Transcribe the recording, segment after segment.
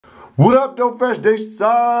What up, Dope Fresh Nation?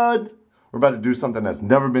 We're about to do something that's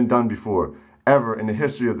never been done before, ever in the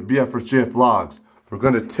history of the BF4JF vlogs. We're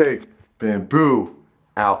gonna take Bamboo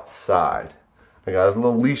outside. I got his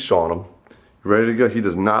little leash on him. You ready to go? He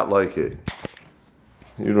does not like it.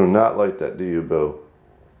 You do not like that, do you, Boo?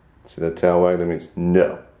 See that tail wag? That means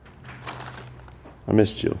no. I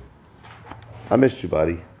missed you. I missed you,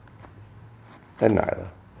 buddy. And Nyla.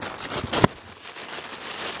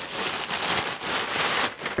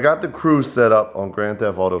 I got the crew set up on Grand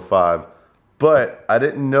Theft Auto 5, but I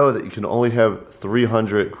didn't know that you can only have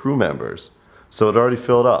 300 crew members. So it already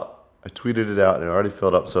filled up. I tweeted it out and it already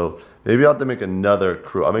filled up. So maybe I'll have to make another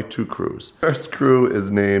crew. I'll make 2 crews. First crew is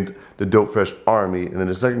named the Dope Fresh Army, and then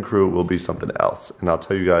the second crew will be something else. And I'll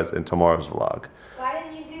tell you guys in tomorrow's vlog. Why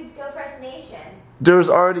didn't you do Dope Fresh Nation?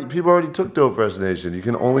 People already took Dope Fresh Nation. You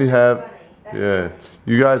can only have, yeah.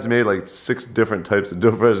 You guys made like 6 different types of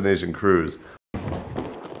Dope Fresh Nation crews.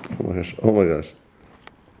 Oh my gosh, oh my gosh.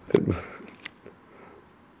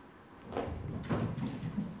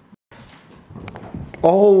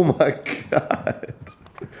 Oh my god.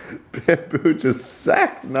 Bamboo just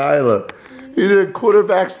sacked Nyla. He did a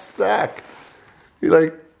quarterback sack. He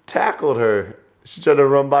like tackled her. She tried to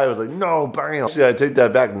run by, I was like, no, bam. Actually, I take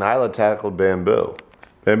that back, Nyla tackled Bamboo.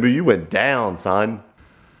 Bamboo, you went down, son.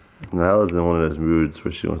 Nyla's in one of those moods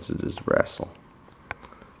where she wants to just wrestle.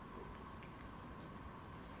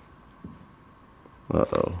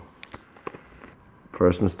 Uh-oh.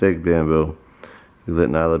 First mistake, Bamboo. You let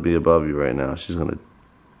Nyla be above you right now. She's gonna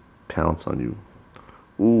pounce on you.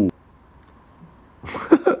 Ooh.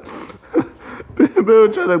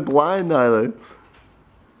 Bamboo trying to blind Nyla.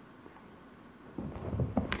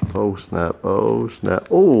 Oh snap, oh snap,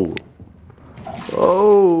 oh.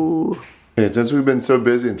 Oh. And since we've been so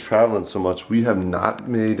busy and traveling so much, we have not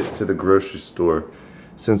made it to the grocery store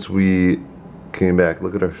since we came back.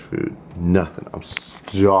 Look at our food. Nothing. I'm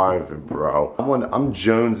starving, bro. I'm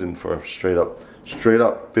jonesing for a straight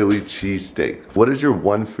up Philly cheesesteak. What is your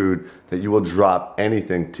one food that you will drop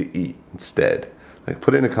anything to eat instead? Like,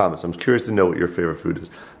 put it in the comments. I'm curious to know what your favorite food is.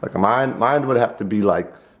 Like, mine would have to be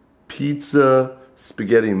like pizza,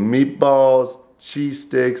 spaghetti meatballs,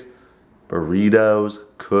 cheesesteaks, burritos,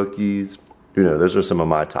 cookies. You know, those are some of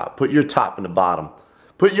my top. Put your top in the bottom.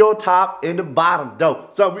 Put your top in the bottom,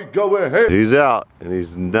 dope. So we go ahead. He's out, and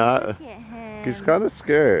he's not. Look at him. He's kind of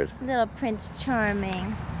scared. Little Prince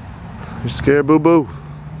Charming. You're scared, boo boo?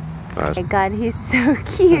 Oh my god, he's so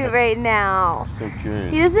cute right now. So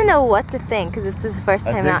curious. He doesn't know what to think because it's his first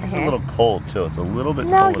time out here. He's a little cold too. It's a little bit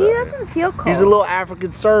no, cold. No, he doesn't feel cold. He's a little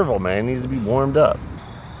African serval, man. He needs to be warmed up.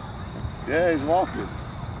 Yeah, he's walking.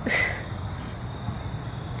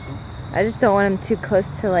 I just don't want him too close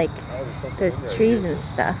to like those trees and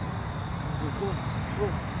stuff.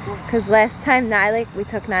 Because last time we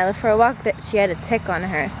took Nyla for a walk, that she had a tick on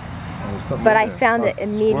her. But I found it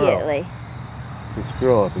immediately. It's a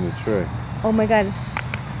squirrel up in the tree. Oh my god.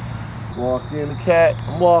 Walking the cat,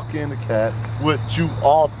 I'm walking the cat. What you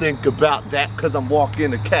all think about that? Cause I'm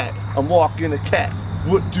walking the cat, I'm walking the cat.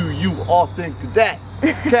 What do you all think of that?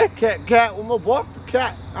 Cat, cat, cat, I'm gonna walk the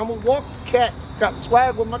cat. I'm gonna walk the cat. Got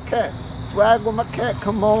swag with my cat. Swag with my cat.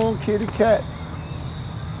 Come on, kitty cat.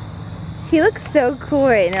 He looks so cool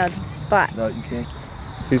right now with the spots. No, you can't.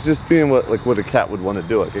 He's just being what a cat would want to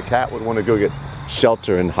do. Like a cat would want to go get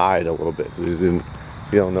shelter and hide a little bit. Because he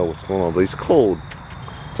don't know what's going on, but he's cold.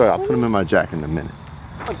 Sorry, I'll put him in my jacket in a minute.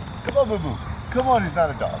 Come on, Boo Boo. Come on, he's not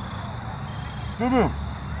a dog. Boo Boo.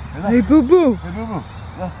 Hey, Boo Boo. Hey, Boo Boo.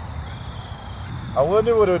 Yeah. I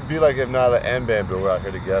wonder what it would be like if Nyla and Bamboo were out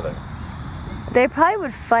here together. They probably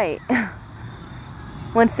would fight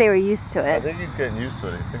once they were used to it. I think he's getting used to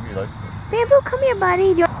it. I think he likes it. Bamboo, come here,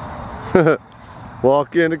 buddy.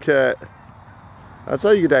 Walk in the cat. That's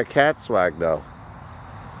how you get that cat swag, though.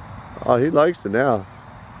 Oh, he likes it now.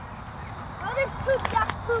 Oh, there's poop,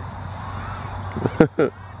 that's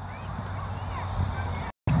poop.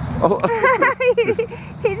 Oh.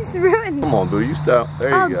 He just ruined it. Come on, Boo, you stop. There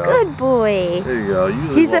you go. Oh, good boy. There you go.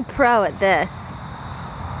 He's a pro at this.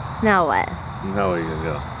 Now what? Now where are you gonna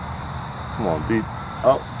go? Come on, beat.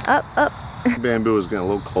 Up. Up, up. Bamboo is getting a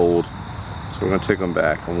little cold, so we're gonna take him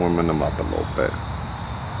back and warming him up a little bit.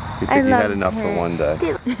 You think he had enough for one day?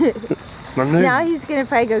 Now he's gonna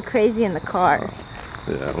probably go crazy in the car.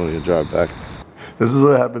 Yeah, when you drive back. This is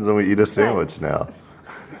what happens when we eat a sandwich now.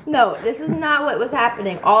 No, this is not what was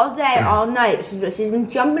happening. All day, all night, she's been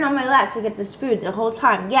jumping on my lap to get this food the whole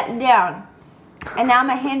time, getting down. And now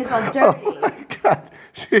my hand is all dirty. Oh my god,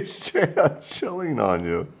 she's straight up chilling on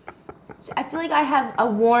you. I feel like I have a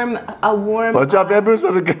warm. Watch out, Bamboo's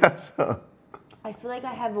about to gas up. I feel like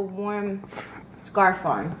I have a warm scarf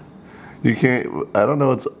on. You can't, I don't know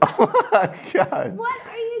what's, oh my God. What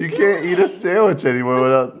are you doing? You can't eat a sandwich anymore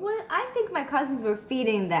without. What? I think my cousins were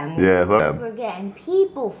feeding them. Yeah, You were getting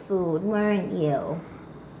people food, weren't you?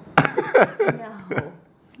 No.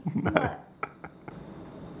 What?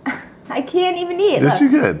 I can't even eat it. Yes,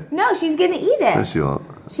 Look. you can. No, she's gonna eat it. Yes, you won't.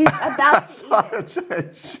 She's about to eat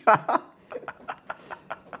it.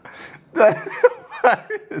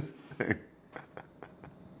 What is this thing?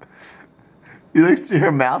 You like see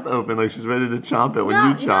her mouth open like she's ready to chomp it when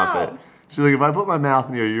you chomp it. She's like, if I put my mouth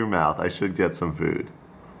near your mouth, I should get some food.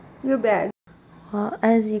 You're bad. Well,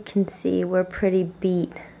 as you can see, we're pretty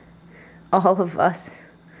beat. All of us.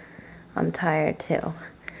 I'm tired too.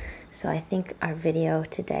 So I think our video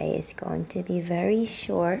today is going to be very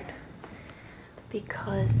short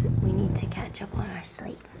because we need to catch up on our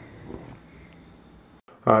sleep.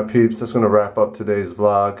 Alright peeps, that's going to wrap up today's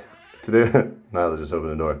vlog. Today, Nyla just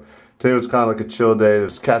opened the door. Today was kind of like a chill day to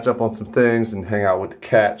just catch up on some things and hang out with the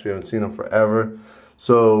cats. We haven't seen them forever.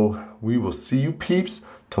 So we will see you peeps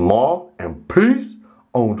tomorrow, and peace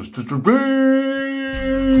on the streets.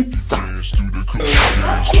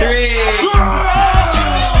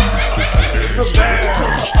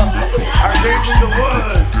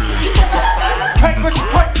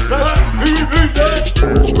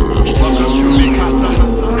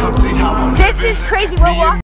 This is crazy. We're walking.